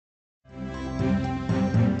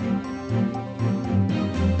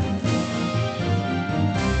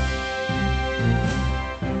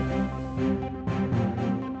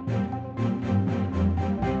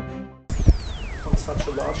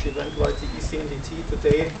large event like the NDT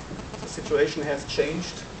today, the situation has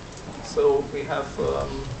changed. So we have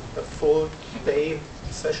a full day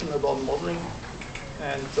session about modeling,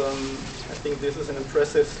 and I think this is an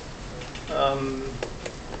impressive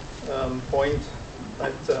point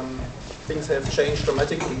that things have changed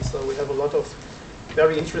dramatically. So we have a lot of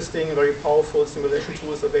very interesting, very powerful simulation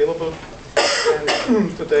tools available.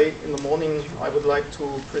 And today in the morning, I would like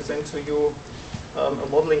to present to you a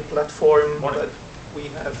modeling platform that we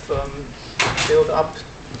have built up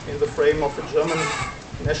in the frame of a German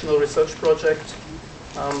national research project.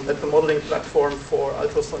 That's the modeling platform for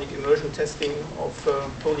ultrasonic immersion testing of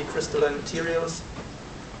polycrystalline materials.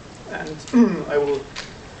 And I will,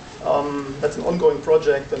 that's an ongoing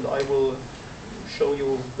project, and I will show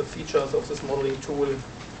you the features of this modeling tool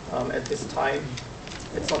at this time.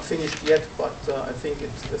 It's not finished yet, but I think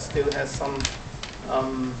it still has some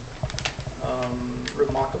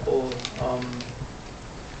remarkable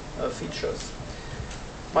features.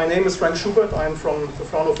 My name is Frank Schubert. I'm from the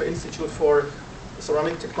Fraunhofer Institute for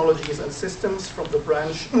Ceramic Technologies and Systems from the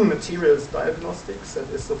branch Materials Diagnostics. That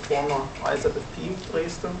is the former IZFP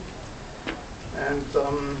Dresden. And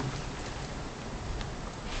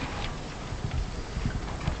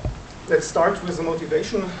let's start with the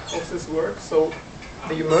motivation of this work. So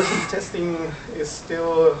the immersion testing is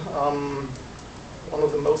still one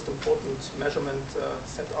of the most important measurement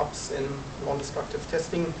setups in non-destructive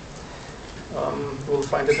testing. We'll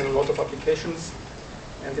find it in a lot of applications.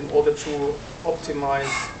 And in order to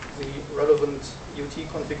optimize the relevant UT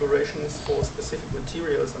configurations for specific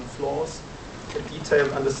materials and flaws, a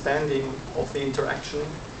detailed understanding of the interaction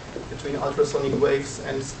between ultrasonic waves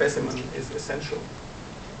and specimen is essential.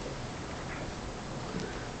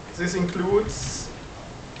 This includes,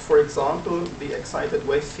 for example, the excited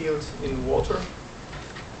wave field in water,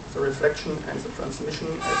 the reflection and the transmission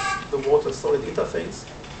at the water-solid interface,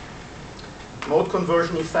 mode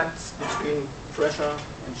conversion effects between pressure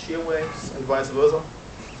and shear waves and vice versa,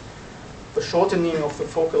 the shortening of the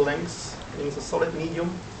focal length in the solid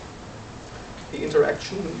medium, the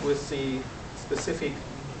interaction with the specific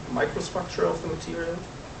microstructure of the material,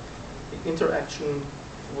 the interaction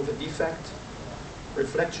with the defect,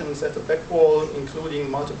 reflections at the back wall, including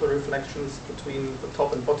multiple reflections between the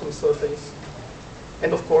top and bottom surface,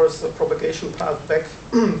 and of course the propagation path back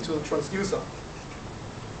to the transducer.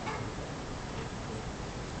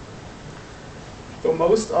 So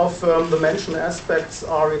most of the mentioned aspects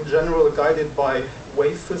are in general guided by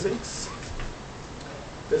wave physics.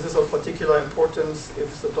 This is of particular importance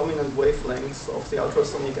if the dominant wavelength of the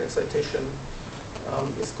ultrasonic excitation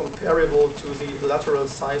is comparable to the lateral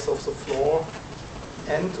size of the floor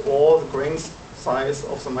and or the grain size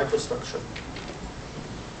of the microstructure.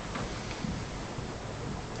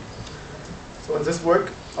 So in this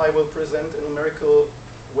work, I will present a numerical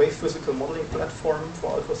wave physical modeling platform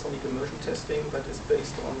for ultrasonic immersion testing that is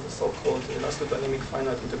based on the so-called elastodynamic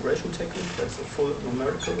finite integration technique. That's a full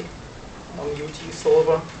numerical UT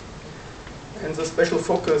solver. And the special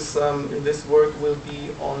focus in this work will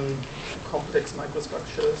be on complex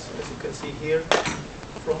microstructures, as you can see here,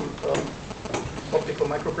 from optical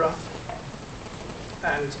micrograph.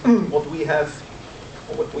 And what we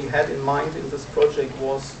had in mind in this project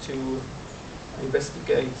was to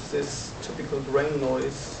investigate this typical grain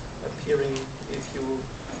noise appearing if you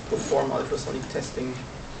perform ultrasonic testing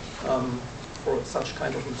for such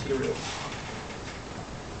kind of material.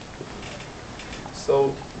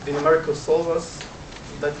 So the numerical solvers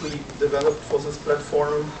that we developed for this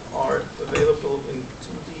platform are available in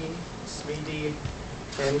 2D, 3D,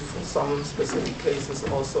 and for some specific cases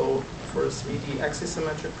also for 3D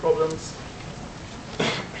axisymmetric problems.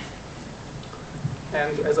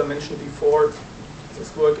 And as I mentioned before,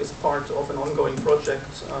 this work is part of an ongoing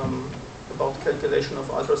project about calculation of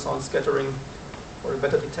ultrasound scattering for a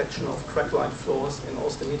better detection of crack-like flaws in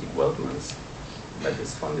austenitic weldments that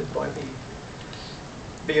is funded by the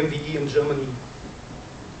BMWI in Germany.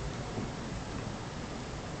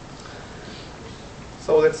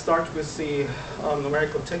 So let's start with the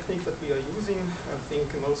numerical technique that we are using. I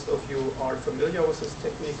think most of you are familiar with this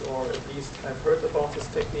technique, or at least have heard about this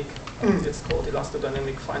technique. It's called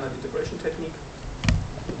elastodynamic finite integration technique.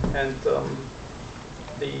 And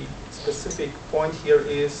the specific point here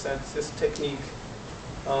is that this technique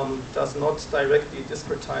does not directly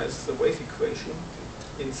discretize the wave equation.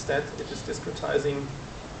 Instead, it is discretizing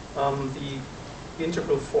the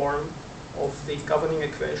integral form of the governing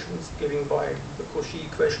equations given by the Cauchy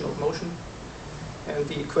equation of motion and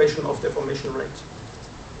the equation of deformation rate.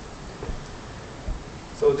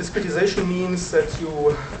 So discretization means that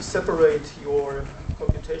you separate your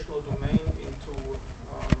computational domain into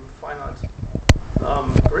finite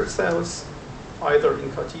grid cells, either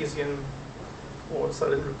in Cartesian or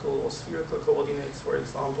cylindrical or spherical coordinates, for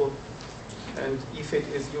example. And EFIT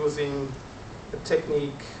is using a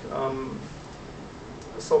technique, a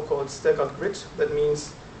so-called staggered grid. That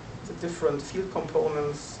means the different field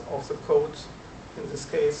components of the code, in this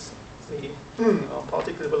case the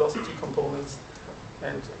particle velocity components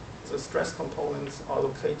and the stress components, are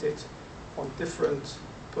located on different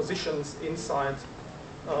positions inside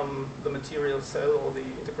the material cell or the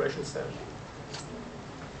integration cell,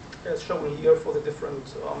 as shown here for the different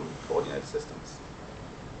coordinate systems.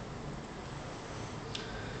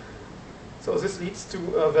 So this leads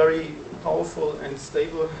to a very powerful and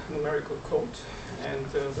stable numerical code, and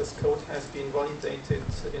this code has been validated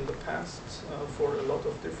in the past for a lot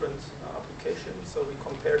of different applications. So we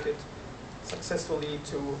compared it successfully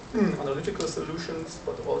to analytical solutions,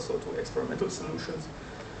 but also to experimental solutions.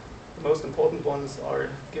 The most important ones are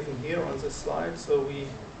given here on this slide. So we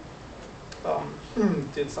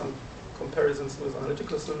did some comparisons with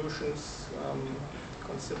analytical solutions,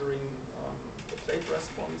 considering the plate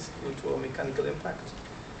response due to a mechanical impact.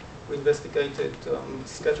 We investigated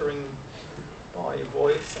scattering by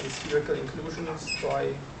voids and spherical inclusions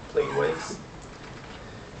by plane waves.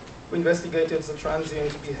 We investigated the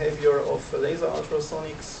transient behavior of laser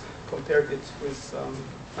ultrasonics, compared it with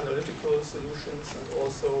analytical solutions and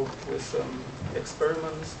also with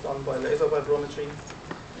experiments done by laser vibrometry.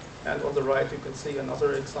 And on the right you can see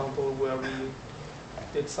another example where we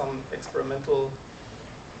did some experimental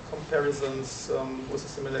comparisons with the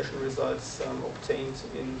simulation results obtained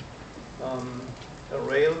in a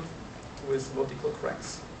rail with vertical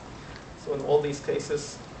cracks. So in all these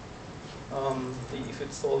cases, the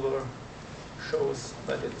EFIT solver shows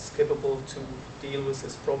that it's capable to deal with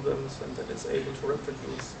these problems and that it's able to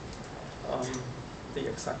reproduce the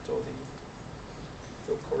exact or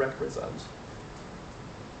the correct result.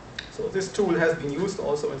 So this tool has been used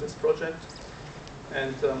also in this project,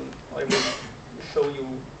 and I will show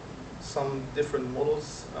you some different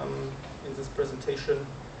models in this presentation.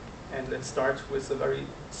 And let's start with the very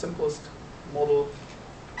simplest model.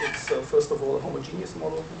 It's first of all a homogeneous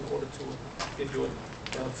model in order to give you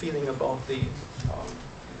a feeling about the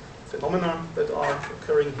phenomena that are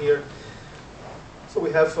occurring here. So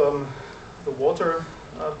we have the water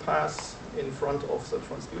pass in front of the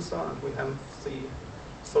transducer, and we have the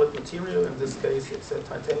solid material. In this case it's a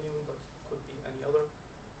titanium, but could be any other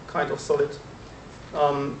kind of solid.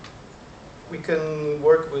 We can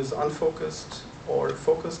work with unfocused or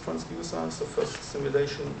focused transducers. The first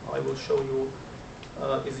simulation I will show you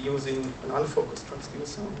is using an unfocused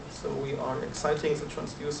transducer. So we are exciting the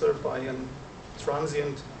transducer by a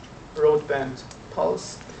transient broadband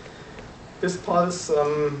pulse. This pulse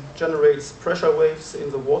generates pressure waves in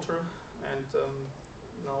the water, and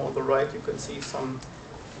now on the right you can see some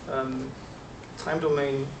time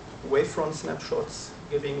domain wavefront snapshots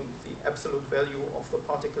giving the absolute value of the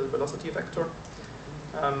particle velocity vector.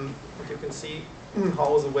 And you can see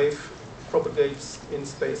how the wave propagates in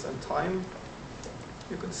space and time.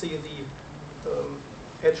 You can see the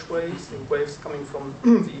edge waves, the waves coming from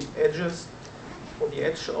the edges or the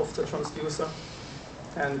edge of the transducer,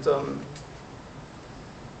 and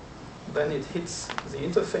then it hits the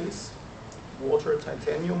interface, water,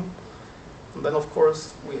 titanium, and then of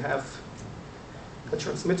course we have a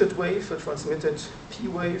transmitted wave, a transmitted P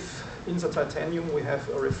wave. In the titanium we have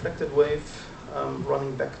a reflected wave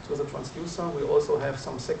running back to the transducer. We also have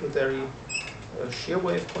some secondary shear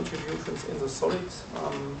wave contributions in the solid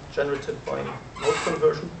generated by mode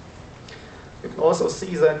conversion. You can also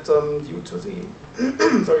see that due to the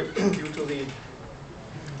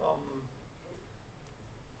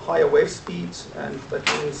higher wave speed, and that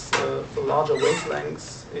means the larger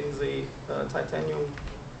wavelengths in the titanium,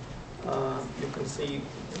 you can see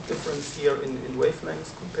the difference here in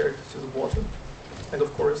wavelengths compared to the water. And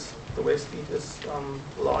of course the wave speed is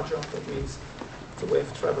larger. That means the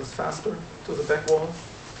wave travels faster to the back wall.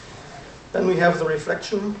 Then we have the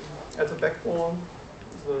reflection at the back wall.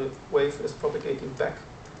 The wave is propagating back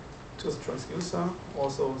to the transducer.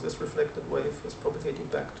 Also this reflected wave is propagating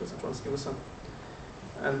back to the transducer.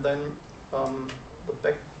 And then the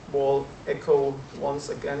back wall echo once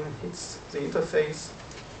again hits the interface,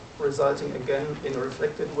 resulting again in a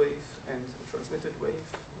reflected wave and a transmitted wave.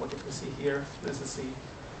 What you can see here, this is the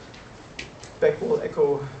back wall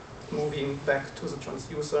echo moving back to the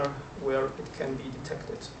transducer where it can be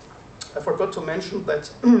detected. I forgot to mention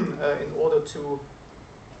that in order to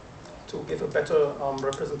give a better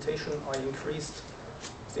representation, I increased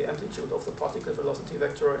the amplitude of the particle velocity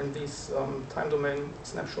vector in these time domain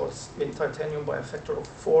snapshots in titanium by a factor of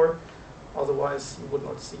 4. Otherwise, you would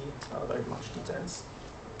not see very much details.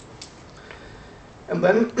 And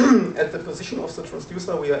then at the position of the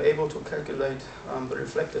transducer, we are able to calculate the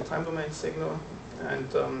reflected time domain signal. And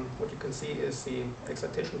what you can see is the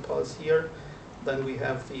excitation pulse here. Then we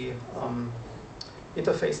have the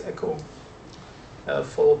interface echo,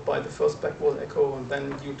 followed by the first backwall echo. And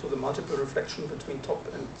then due to the multiple reflection between top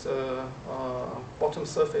and bottom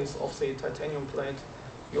surface of the titanium plate,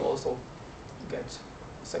 you also get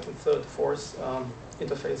second, third, fourth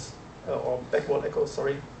interface or backwall echo,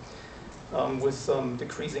 sorry, with some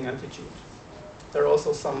decreasing amplitude. There are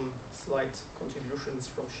also some slight contributions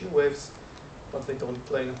from shear waves, but they don't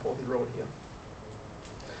play an important role here.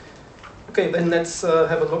 Okay, then let's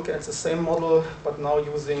have a look at the same model, but now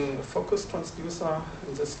using a focus transducer,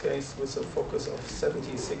 in this case with a focus of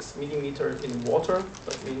 76 millimeter in water.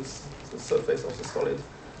 That means the surface of the solid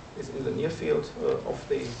is in the near field of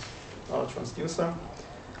the transducer.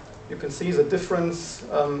 You can see the difference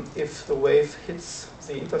if the wave hits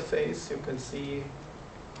the interface. You can see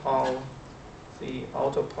how the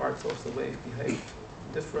outer parts of the wave behave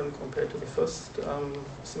different compared to the first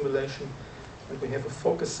simulation. And we have a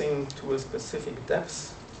focusing to a specific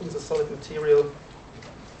depth in the solid material.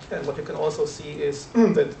 And what you can also see is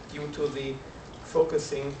that due to the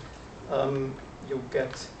focusing, you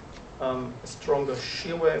get a stronger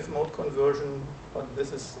shear wave mode conversion, but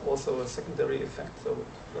this is also a secondary effect, so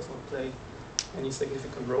it does not play any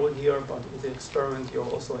significant role here, but in the experiment you're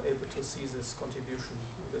also able to see this contribution.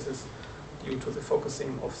 This is due to the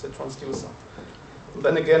focusing of the transducer. And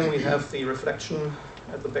then again we have the reflection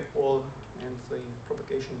at the back wall and the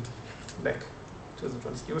propagation back to the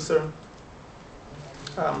transducer.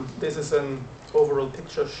 This is an overall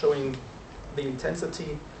picture showing the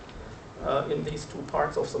intensity in these two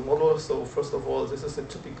parts of the model. So first of all, this is a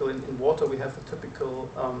typical, in water we have a typical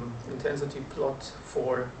intensity plot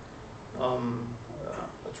for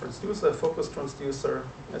a transducer, a focus transducer.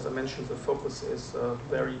 As I mentioned, the focus is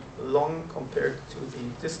very long compared to the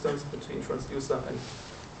distance between transducer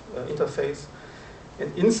and interface.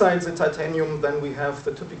 And inside the titanium, then we have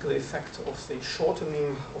the typical effect of the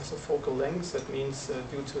shortening of the focal length. That means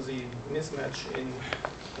due to the mismatch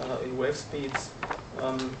in wave speeds,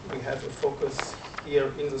 we have a focus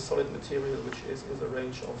here in the solid material, which is in the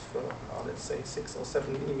range of, let's say, 6 or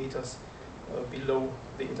 7 millimeters below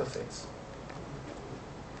the interface.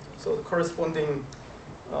 So the corresponding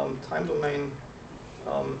time domain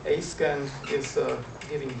A scan is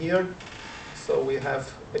given here. So we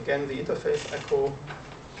have again the interface echo,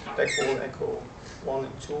 backwall echo 1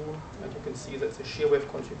 and 2, and you can see that the shear wave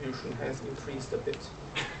contribution has increased a bit.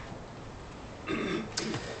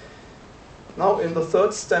 Now in the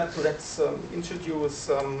third step, let's introduce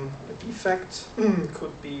a defect.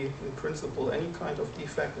 Could be in principle any kind of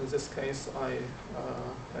defect. In this case I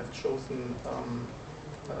have chosen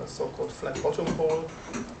a so-called flat bottom hole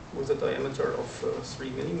with a diameter of 3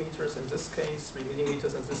 millimeters. In this case, 3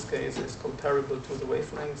 millimeters in this case is comparable to the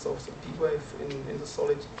wavelengths of the P wave in the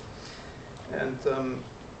solid. And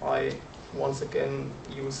I once again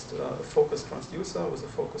used a focus transducer with a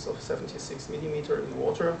focus of 76 millimeter in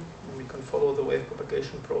water. And we can follow the wave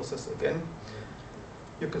propagation process again.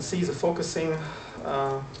 You can see the focusing,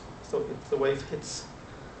 so the wave hits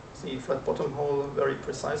the flat bottom hole very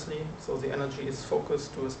precisely. So the energy is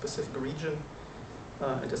focused to a specific region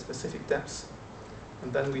at a specific depth.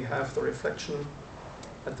 And then we have the reflection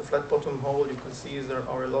at the flat bottom hole. You can see there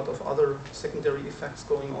are a lot of other secondary effects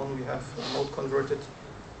going on. We have mode converted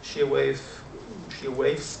shear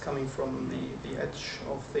waves coming from the edge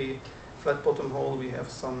of the flat bottom hole. We have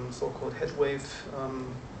some so-called head wave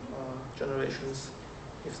generations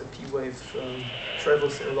if the P wave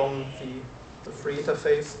travels along the free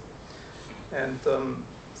interface. And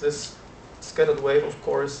this scattered wave, of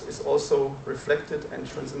course, is also reflected and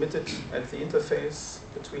transmitted at the interface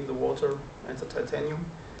between the water and the titanium.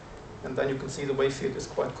 And then you can see the wave field is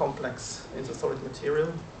quite complex in the solid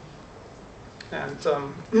material. And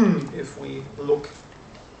if we look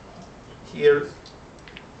here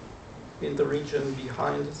in the region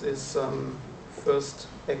behind this first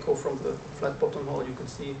echo from the flat bottom hole, you can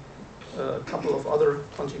see a couple of other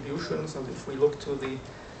contributions. And if we look to the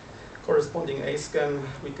corresponding A scan,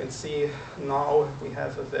 we can see now we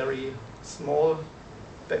have a very small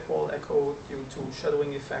backwall echo due to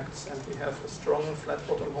shadowing effects, and we have a strong flat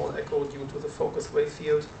bottom hole echo due to the focused wave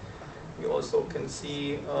field. We also can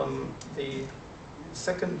see the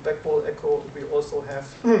second backwall echo. We also have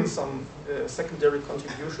some secondary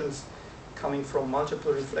contributions coming from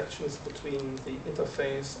multiple reflections between the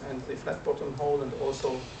interface and the flat bottom hole, and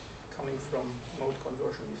also coming from mode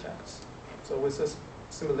conversion effects. So with this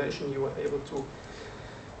simulation, you are able to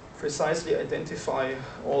precisely identify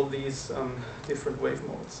all these different wave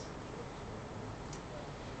modes.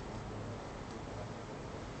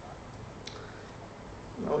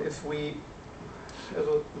 Now if we have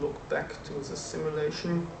a look back to the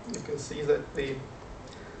simulation, you can see that the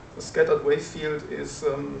scattered wave field is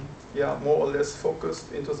more or less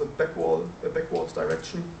focused into the backwards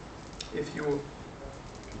direction. If you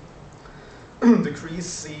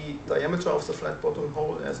decrease the diameter of the flat bottom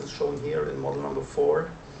hole, as is shown here in model number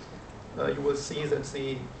 4, you will see that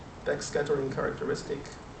the backscattering characteristic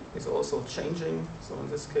is also changing. So in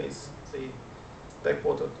this case, the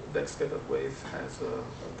backscattered wave has a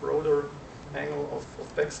broader angle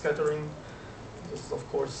of backscattering. This is of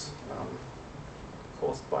course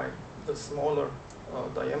caused by the smaller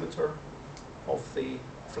diameter of the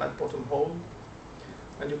flat bottom hole.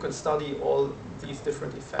 And you can study all these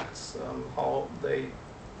different effects, how they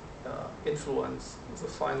influence the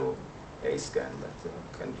final A scan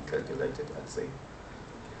that can be calculated at the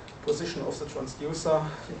position of the transducer.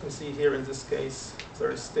 You can see here in this case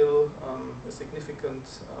there is still a significant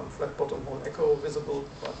flat bottom hole echo visible,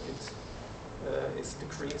 but it is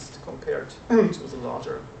decreased compared to the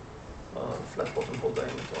larger flat bottom hole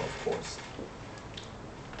diameter, of course.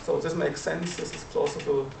 So this makes sense, this is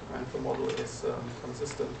plausible, and the model is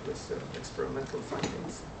consistent with experimental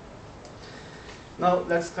findings. Now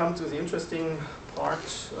let's come to the interesting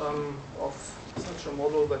part of such a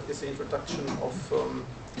model, that is the introduction of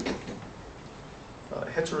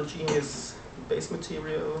heterogeneous base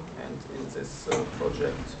material. And in this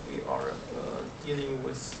project we are dealing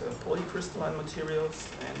with polycrystalline materials,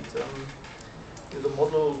 and in the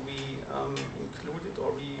model we included,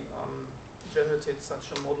 or we generated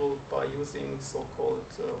such a model by using so-called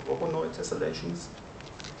Voronoi tessellations.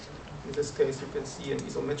 In this case you can see an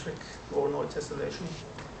isometric Voronoi tessellation.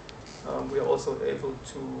 We are also able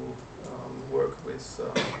to work with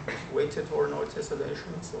weighted Voronoi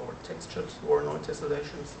tessellations or textured Voronoi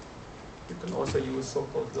tessellations. You can also use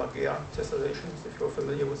so-called Laguerre tessellations, if you're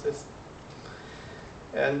familiar with this.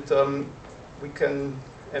 And we can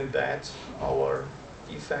embed our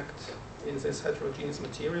defect in this heterogeneous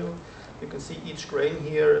material. You can see each grain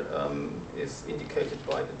here is indicated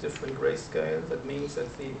by a different grayscale. That means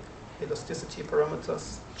that the elasticity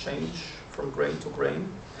parameters change from grain to grain.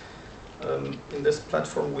 In this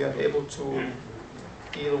platform we are able to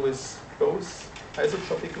deal with both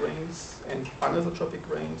isotropic grains and anisotropic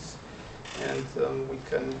grains, and we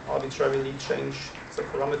can arbitrarily change the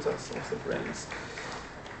parameters of the grains.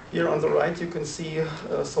 Here on the right you can see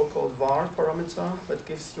a so-called VAR parameter that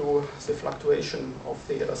gives you the fluctuation of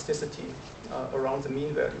the elasticity around the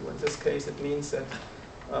mean value. In this case it means that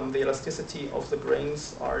the elasticity of the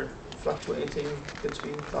grains are fluctuating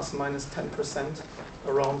between plus minus 10%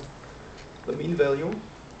 around the mean value.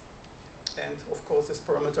 And of course this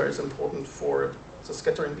parameter is important for the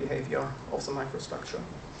scattering behavior of the microstructure.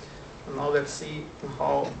 And now let's see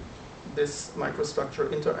how this microstructure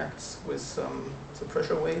interacts with the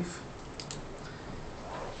pressure wave.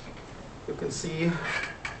 You can see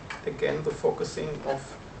again the focusing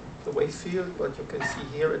of the wave field, but you can see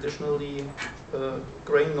here additionally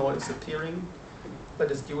grain noise appearing. That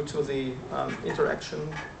is due to the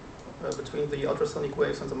interaction between the ultrasonic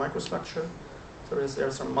waves and the microstructure.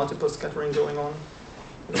 There's some multiple scattering going on.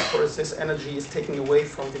 And of course this energy is taken away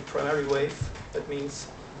from the primary wave. That means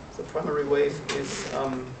the primary wave is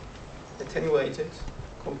attenuated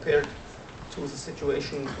compared to the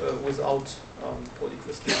situation without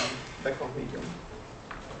polycrystalline background medium.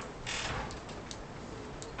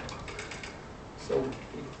 So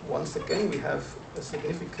once again we have a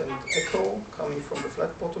significant echo coming from the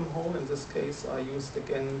flat bottom hole. In this case I used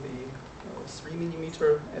again the 3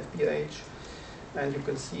 millimeter FBH, and you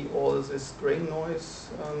can see all this grain noise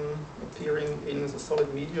appearing in the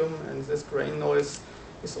solid medium, and this grain noise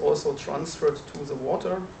is also transferred to the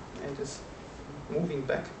water and is moving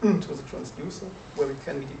back to the transducer where it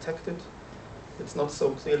can be detected. It's not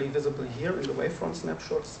so clearly visible here in the wavefront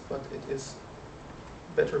snapshots, but it is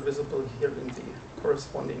better visible here in the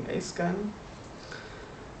corresponding A scan.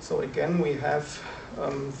 So again we have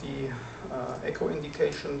the echo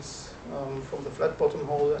indications from the flat bottom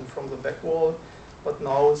hole and from the back wall, but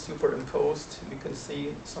now superimposed we can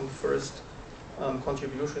see some first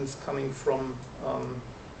contributions coming from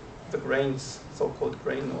the grains, so-called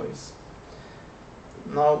grain noise.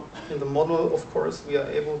 Now in the model of course we are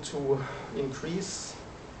able to increase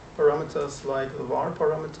parameters like the VAR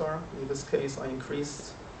parameter. In this case I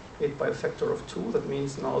increased it by a factor of 2. That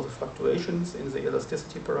means now the fluctuations in the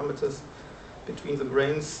elasticity parameters between the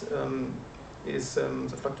grains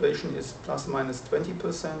the fluctuation is plus minus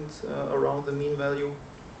 20% around the mean value.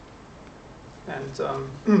 And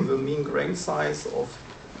the mean grain size of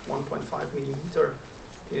 1.5 millimeter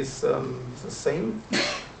is the same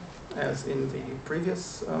as in the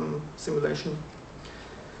previous simulation.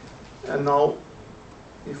 And now,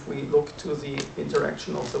 if we look to the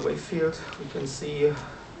interaction of the wave field, we can see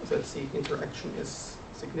that the interaction is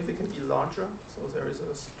significantly larger. So there is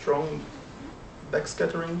a strong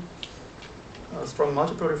backscattering, strong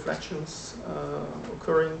multiple reflections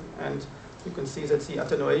occurring, and you can see that the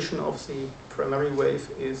attenuation of the primary wave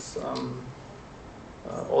is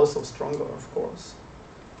also stronger, of course.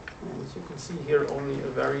 And you can see here only a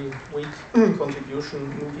very weak contribution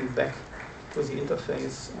moving back to the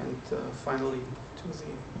interface and finally to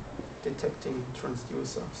the detecting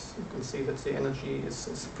transducers. You can see that the energy is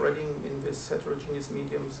spreading in this heterogeneous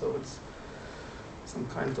medium, so it's some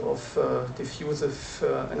kind of diffusive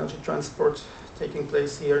energy transport taking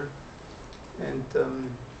place here. And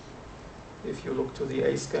if you look to the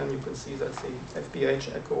A scan, you can see that the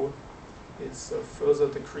FBH echo is further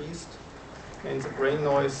decreased, and the grain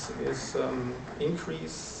noise is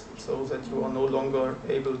increased, so that you are no longer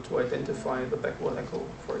able to identify the backward echo,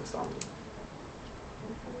 for example.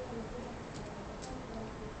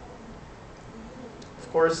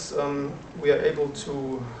 Of course, we are able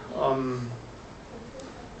to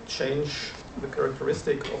change the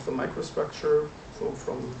characteristic of the microstructure, so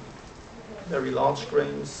from very large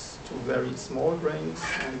grains to very small grains,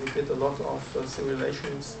 and we did a lot of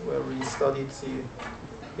simulations where we studied the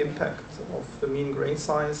impact of the mean grain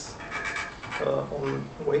size on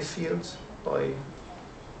wave fields by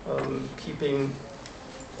keeping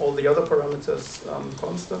all the other parameters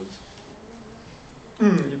constant.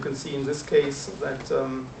 You can see in this case that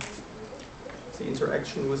the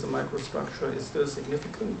interaction with the microstructure is still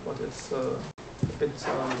significant, but it's a bit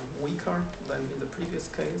weaker than in the previous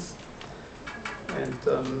case. And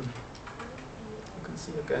you can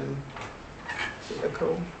see again the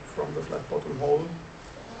echo from the flat bottom hole.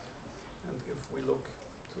 And if we look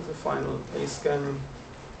to the final A scan,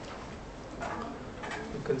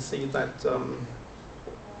 you can see that the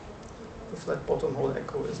flat bottom hole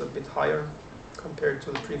echo is a bit higher compared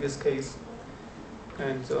to the previous case,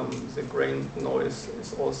 and the grain noise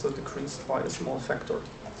is also decreased by a small factor.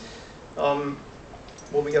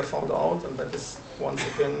 What we have found out, and that is once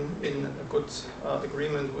again in a good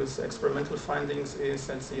agreement with experimental findings, is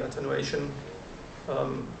that the attenuation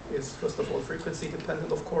is first of all frequency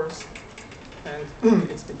dependent, of course, and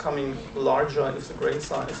it's becoming larger if the grain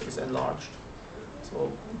size is enlarged.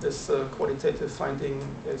 So this qualitative finding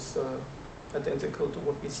is identical to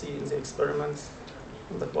what we see in the experiments,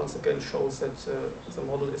 and that once again shows that the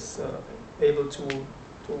model is able to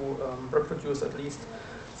reproduce at least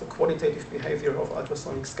the qualitative behavior of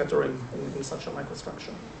ultrasonic scattering in such a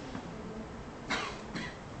microstructure.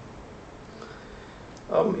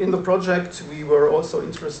 In the project, we were also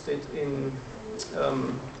interested in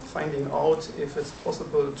finding out if it's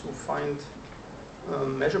possible to find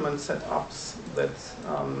measurement setups that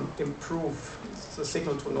improve the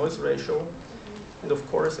signal-to-noise ratio. And of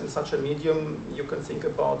course, in such a medium, you can think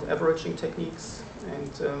about averaging techniques.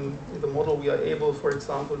 And in the model, we are able, for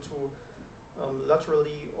example, to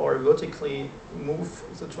laterally or vertically move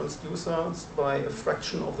the transducers by a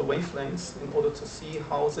fraction of the wavelengths in order to see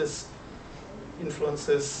how this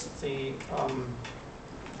influences the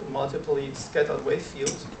multiply scattered wave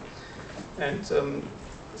field. And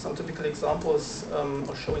some typical examples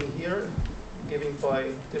are showing here, given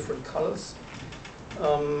by different colors.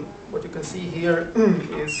 What you can see here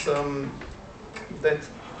is that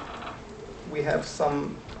we have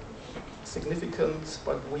some significant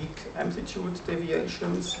but weak amplitude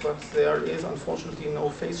deviations, but there is unfortunately no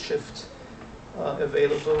phase shift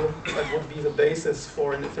available that would be the basis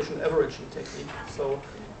for an efficient averaging technique. So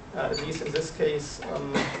at least in this case,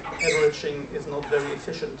 averaging is not very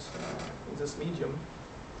efficient in this medium.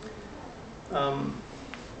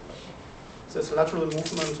 This lateral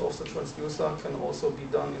movement of the transducer can also be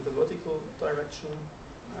done in the vertical direction,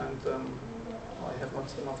 and I have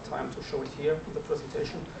not enough time to show it here in the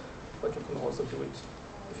presentation, but you can also do it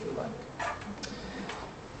if you like.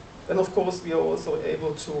 Then of course we are also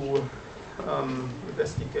able to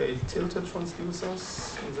investigate tilted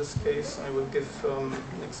transducers. In this case I will give an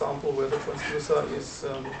example where the transducer is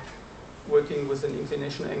working with an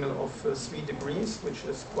inclination angle of 3 degrees, which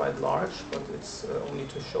is quite large, but it's only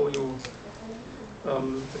to show you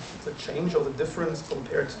the change or the difference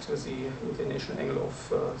compared to the inclination angle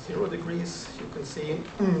of 0 degrees. You can see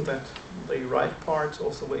that the right part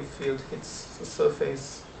of the wave field hits the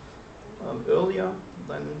surface earlier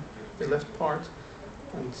than the left part,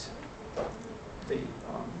 and the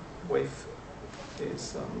wave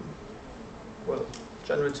is, well,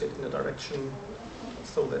 generated in a direction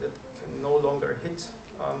so that it can no longer hit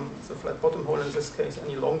the flat bottom hole in this case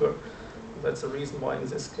any longer. That's the reason why in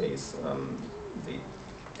this case the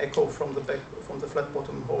echo from the flat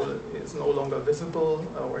bottom hole is no longer visible,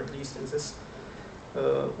 or at least in this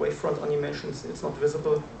wavefront animations it's not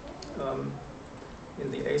visible.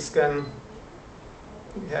 In the A scan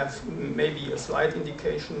we have maybe a slight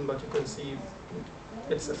indication, but you can see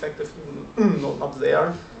it's effectively not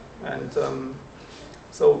there. And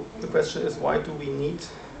so the question is, why do we need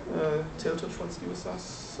tilted transducers?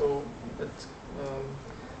 So that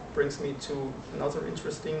brings me to another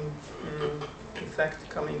interesting effect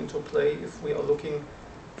coming into play if we are looking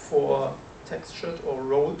for textured or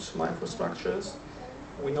rolled microstructures.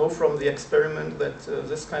 We know from the experiment that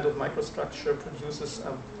this kind of microstructure produces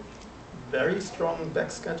a very strong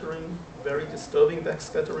backscattering, very disturbing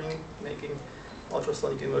backscattering, making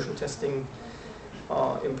ultrasonic immersion testing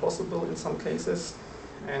impossible in some cases.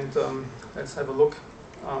 And let's have a look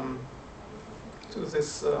to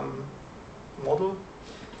this model.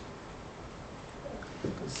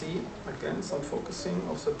 You can see again some focusing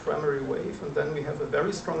of the primary wave, and then we have a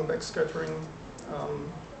very strong backscattering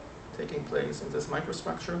taking place in this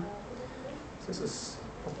microstructure. This is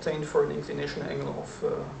obtained for an inclination angle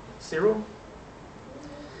of 0.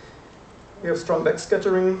 We have strong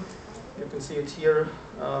backscattering. You can see it here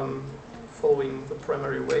following the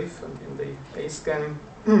primary wave, and in the A scan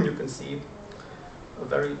you can see a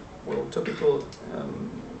very typical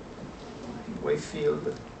wave field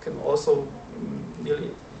that can also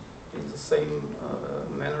nearly in the same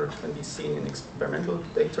manner can be seen in experimental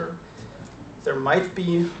data. There might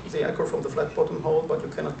be the echo from the flat bottom hole, but you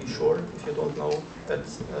cannot be sure if you don't know that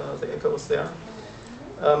the echo is there.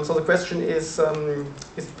 So the question is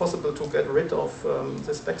it possible to get rid of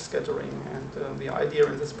this backscattering? And the idea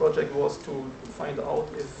in this project was to find out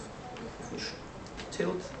if we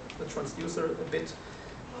tilt the transducer a bit,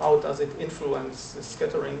 how does it influence the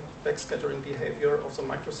backscattering behavior of the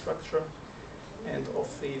microstructure and of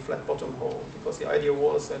the flat bottom hole, because the idea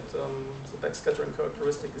was that the backscattering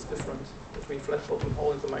characteristic is different between flat bottom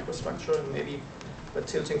hole and the microstructure, and maybe by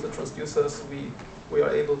tilting the transducers we are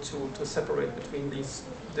able to separate between these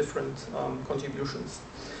different contributions.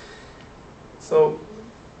 So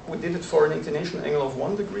we did it for an inclination angle of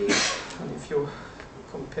 1 degree, and if you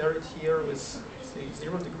compare it here with the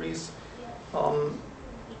 0 degrees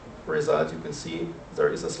result, you can see there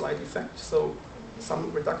is a slight effect. So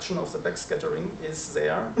some reduction of the backscattering is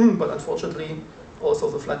there, but unfortunately also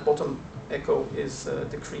the flat bottom echo is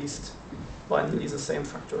decreased by nearly the same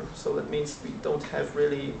factor. So that means we don't have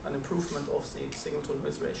really an improvement of the signal to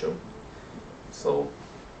noise ratio. So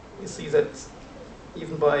you see that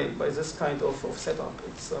even by this kind of setup,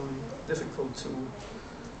 it's difficult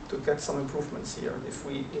to get some improvements here. If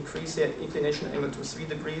we increase the inclination angle to 3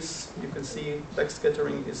 degrees, you can see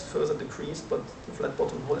backscattering is further decreased, but the flat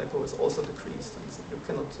bottom hole echo is also decreased, and so you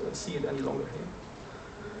cannot see it any longer here.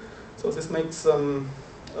 So this makes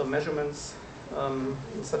measurements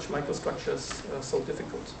in such microstructures so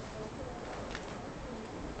difficult.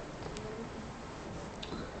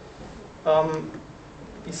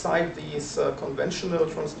 Beside these conventional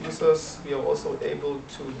transducers, we are also able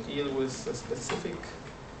to deal with specific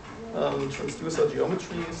transducer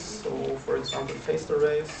geometries, so for example phased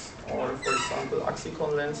arrays, or for example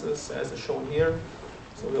Axicon lenses, as is shown here.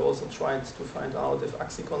 So we also tried to find out if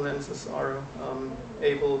Axicon lenses are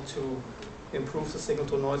able to improve the signal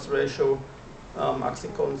to noise ratio.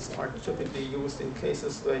 Axicons are typically used in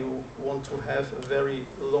cases where you want to have a very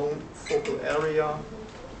long focal area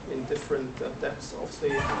in different depths of the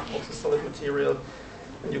solid material.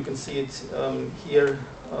 And you can see it here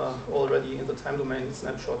already in the time domain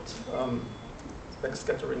snapshot.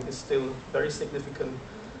 Backscattering is still very significant,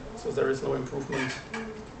 so there is no improvement.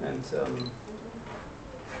 And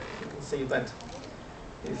you can see that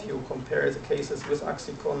if you compare the cases with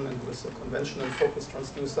Axicon and with a conventional focus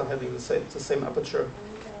transducer having the same aperture,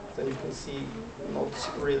 then you can see not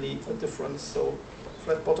really a difference. So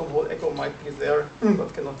flat bottom hole echo might be there,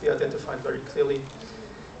 but cannot be identified very clearly.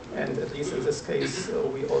 And at least in this case,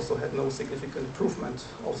 we also had no significant improvement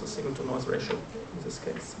of the signal to noise ratio in this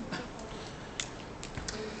case.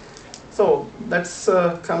 So let's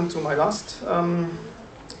come to my last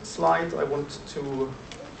slide. I want to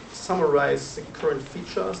summarize the current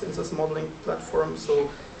features in this modeling platform. So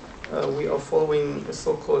we are following a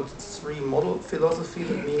so-called 3-model philosophy.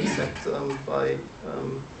 That means that by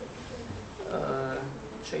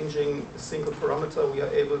changing a single parameter, we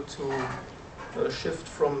are able to shift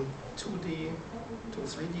from 2D to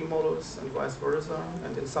 3D models and vice versa.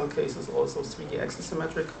 And in some cases also 3D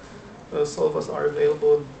axisymmetric solvers are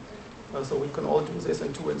available. So we can all do this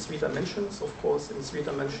in 2 and 3 dimensions. Of course, in 3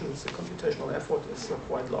 dimensions, the computational effort is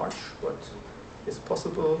quite large, but it's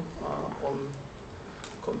possible on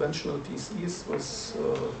conventional PCs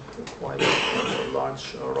with quite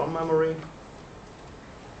large ROM memory.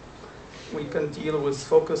 We can deal with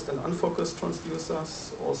focused and unfocused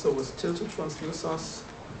transducers, also with tilted transducers.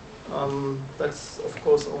 That's, of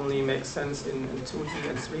course, only makes sense in 2D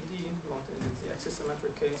and 3D, not in the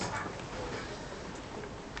axisymmetric case.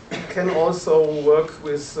 We can also work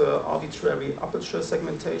with arbitrary aperture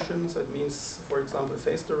segmentations. That means, for example,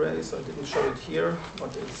 phased arrays. I didn't show it here,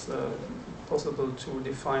 but it's possible to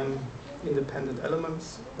define independent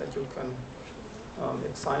elements that you can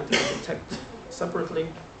excite and detect separately.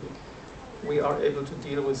 We are able to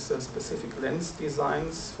deal with specific lens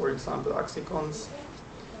designs, for example, axicons.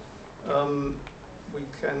 We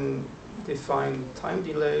can define time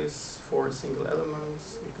delays for single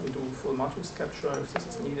elements. We can do full matrix capture if this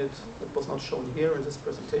is needed. That was not shown here in this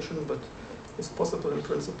presentation, but it's possible in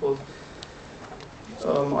principle.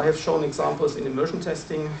 I have shown examples in immersion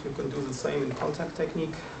testing. You can do the same in contact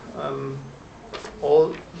technique.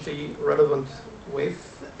 All the relevant wave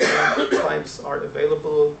types are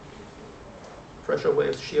available: pressure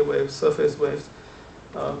waves, shear waves, surface waves.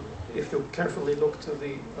 If you carefully look to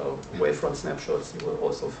the wavefront snapshots, you will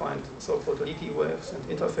also find so-called leaky waves and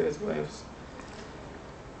interface waves.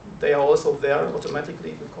 They are also there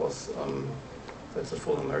automatically because that's a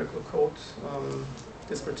full numerical code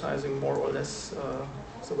discretizing more or less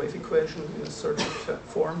the wave equation in a certain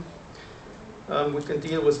form. We can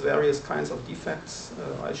deal with various kinds of defects.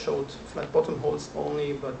 I showed flat bottom holes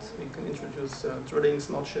only, but we can introduce drillings,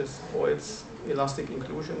 notches, voids, elastic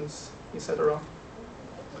inclusions, etc.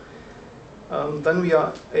 Then we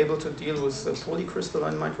are able to deal with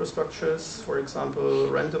polycrystalline microstructures, for example,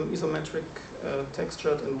 random isometric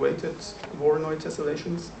textured and weighted Voronoi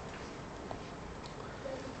tessellations.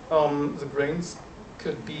 The grains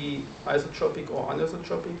could be isotropic or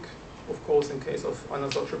anisotropic. Of course, in case of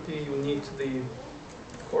anisotropy, you need the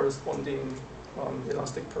corresponding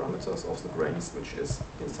elastic parameters of the grains, which is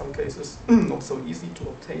in some cases not so easy to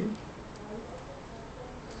obtain.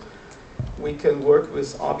 We can work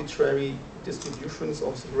with arbitrary distributions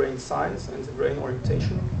of the grain size and the grain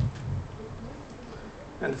orientation.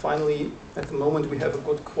 And finally, at the moment, we have a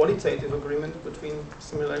good qualitative agreement between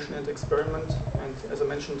simulation and experiment. And as I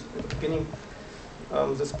mentioned at the beginning,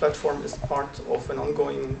 this platform is part of an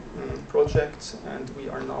ongoing project, and we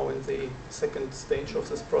are now in the second stage of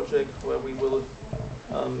this project where we will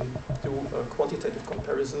do a quantitative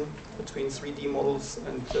comparison between 3D models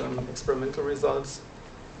and experimental results.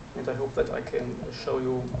 And I hope that I can show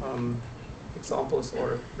you examples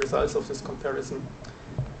or results of this comparison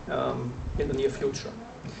in the near future.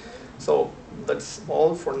 So that's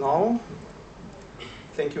all for now.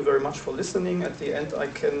 Thank you very much for listening. At the end, I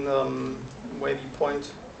can maybe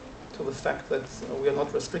point to the fact that we are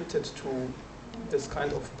not restricted to this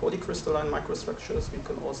kind of polycrystalline microstructures. We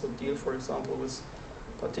can also deal, for example, with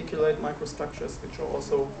particulate microstructures, which are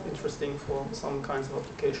also interesting for some kinds of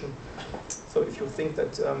application. So if you think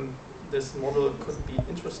that this model could be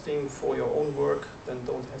interesting for your own work, then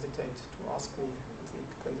don't hesitate to ask me, and we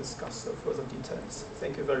can discuss further details.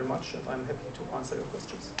 Thank you very much, and I'm happy to answer your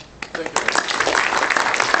questions. Thank you.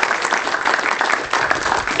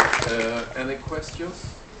 Any questions?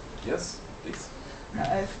 Yes, please.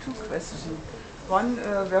 I have 2 questions. One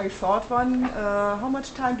very short one. How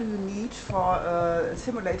much time do you need for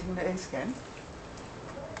simulating the A-scan?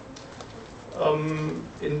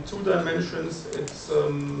 In 2 dimensions, it's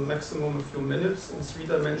maximum a few minutes. In 3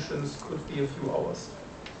 dimensions, could be a few hours.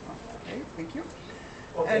 Okay, thank you.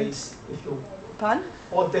 Or days, if you... Pardon?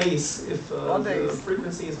 Or days, if days. The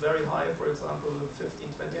frequency is very high, for example,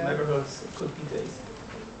 15, 20 megahertz, it could be days.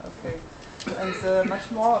 Okay. And the much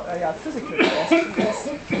more physical question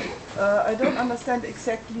is, I don't understand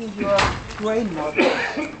exactly your grain model.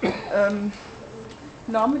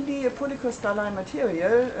 Normally, a polycrystalline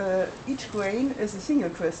material, each grain is a single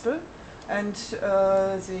crystal, and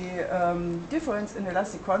the difference in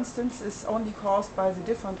elastic constants is only caused by the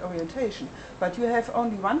different orientation. But you have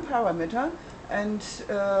only one parameter, and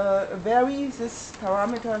vary this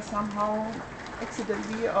parameter somehow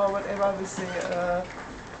accidentally or whatever with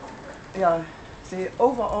the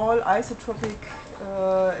overall isotropic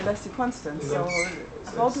elastic constant. So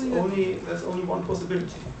how do you... There's only one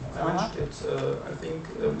possibility. I mentioned it. I think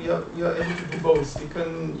we are able to do both. We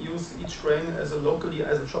can use each grain as a locally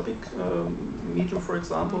isotropic medium, for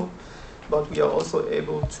example. but we are also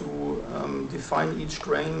able to define each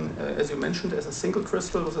grain, as you mentioned, as a single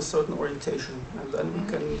crystal with a certain orientation, and then we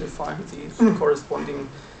can define the corresponding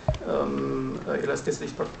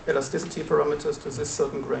elasticity parameters to this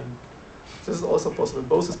certain grain. This is also possible.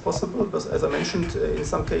 Both is possible, but as I mentioned, in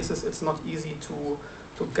some cases it's not easy to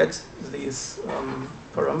get these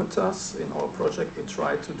parameters in our project. We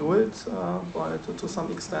try to do it to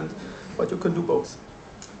some extent, but you can do both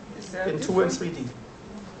in 2 and 3D.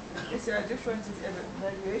 Is there a difference in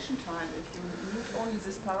evaluation time if you need only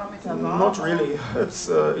this parameter? Not really. It's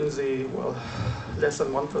in the, well, less than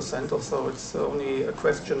 1% or so. It's only a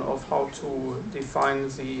question of how to define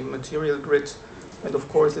the material grid. And of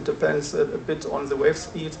course it depends a bit on the wave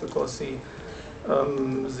speeds, because the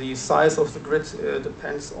size of the grid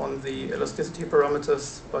depends on the elasticity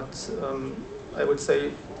parameters, but I would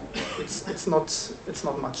say it's not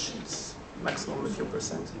much. It's maximum a few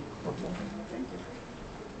percent, not more. Thank you.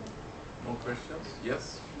 More questions?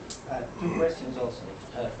 Yes? 2 questions also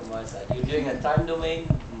from my side. You're doing a time domain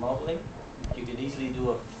modeling. You could easily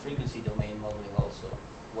do a frequency domain modeling also.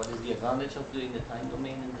 What is the advantage of doing the time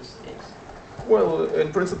domain in this case? Well,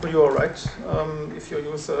 in principle you are right. If you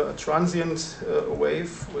use a transient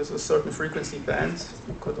wave with a certain frequency band,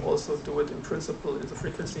 you could also do it in principle in the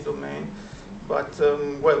frequency domain. But,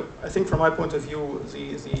 well, I think from my point of view,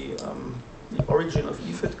 the origin of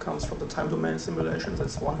EFIT comes from the time domain simulations.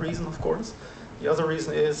 That's one reason, of course. The other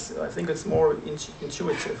reason is I think it's more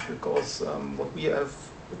intuitive, because what we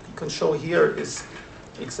can show here is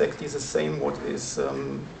exactly the same what is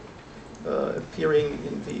appearing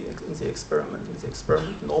in the experiment. In the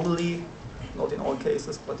experiment, normally, not in all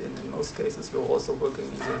cases, but in most cases, you're also working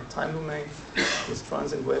in the time domain with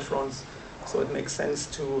transient wavefronts. So it makes sense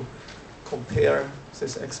to compare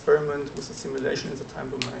this experiment with the simulation in the time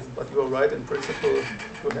domain. But you are right, in principle,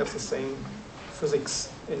 you have the same physics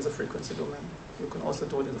in the frequency domain. You can also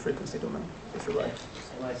do it in the frequency domain, if you like.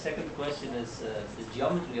 And my second question is, the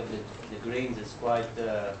geometry of the grains is quite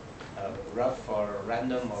rough or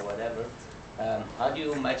random or whatever. How do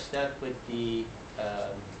you match that with the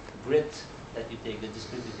grid that you take, the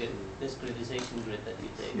discretization grid that you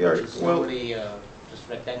take, Yeah, which is normally just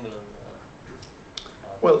rectangular?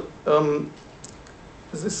 Well,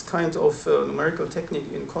 this kind of numerical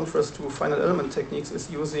technique, in contrast to final element techniques, is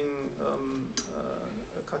using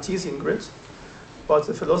a Cartesian grid. But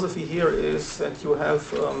the philosophy here is that you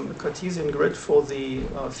have a Cartesian grid for the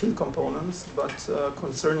field components, but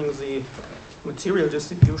concerning the material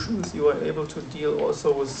distributions, you are able to deal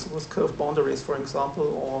also with curved boundaries, for example,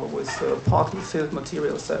 or with partly filled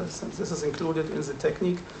material cells. And this is included in the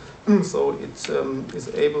technique, so it is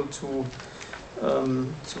able to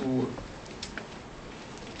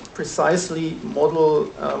precisely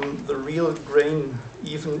model the real grain,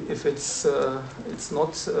 even if it's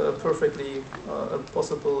not perfectly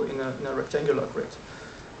possible in a rectangular grid.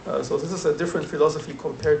 So this is a different philosophy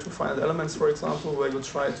compared to final elements, for example, where you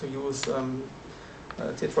try to use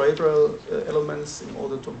tetrahedral elements in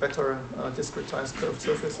order to better discretize curved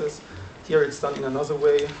surfaces. Here it's done in another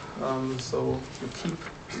way, so you keep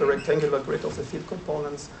the rectangular grid of the field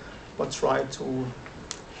components, but try to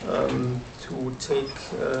take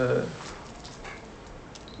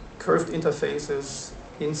curved interfaces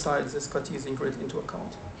inside this Cartesian grid into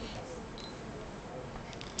account.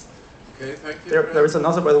 Okay, thank you. There is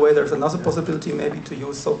another, by the way, there's another possibility maybe to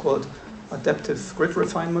use so-called adaptive grid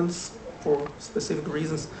refinements for specific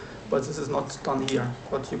reasons, but this is not done here,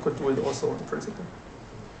 but you could do it also in principle.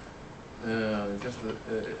 Just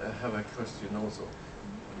I have a question also.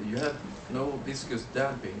 You have no viscous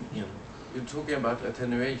damping in. You're talking about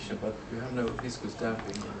attenuation, but you have no viscous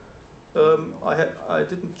damping in. I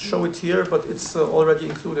didn't show it here, but it's already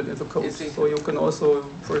included in the code. So you can also,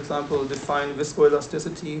 for example, define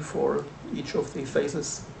viscoelasticity for each of the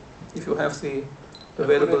phases if you have the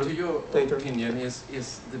available According to your data. opinion, is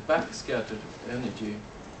the backscattered energy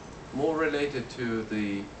more related to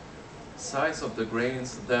the size of the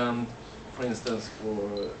grains than, for instance,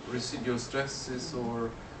 for residual stresses or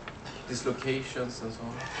dislocations and so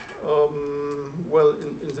on? Well,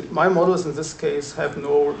 my models in this case have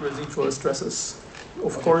no residual stresses.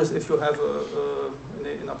 Of course, if you have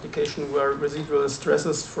an application where residual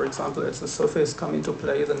stresses, for example, at the surface come into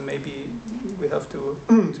play, then maybe we have to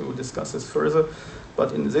discuss this further.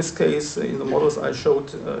 But in this case, in the models I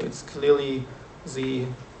showed, it's clearly the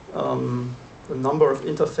number of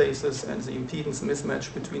interfaces and the impedance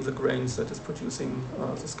mismatch between the grains that is producing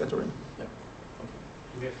the scattering. Yeah.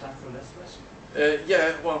 Do we have time for last question?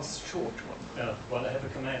 Yeah, one short one. Well, I have a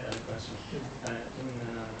comment and a question. You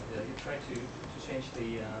try to change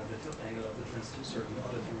the tilt angle of the transducer in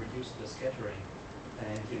order to reduce the scattering.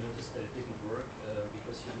 and you noticed that it didn't work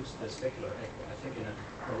because you used the specular echo. I think in a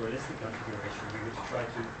more realistic configuration, you would try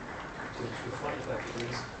to 45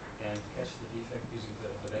 degrees and catch the defect using the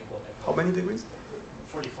backward echo. How many degrees?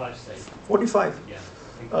 45, say. 45. Yeah.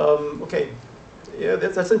 Okay. Yeah,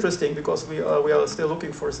 that's interesting because we are still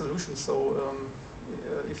looking for a solution. So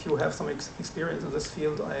if you have some experience in this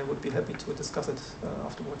field, I would be happy to discuss it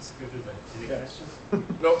afterwards. Good with that. Any questions?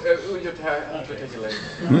 No, you have to take it later.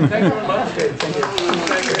 Thank you very much. Okay, thank you.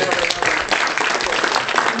 Thank you.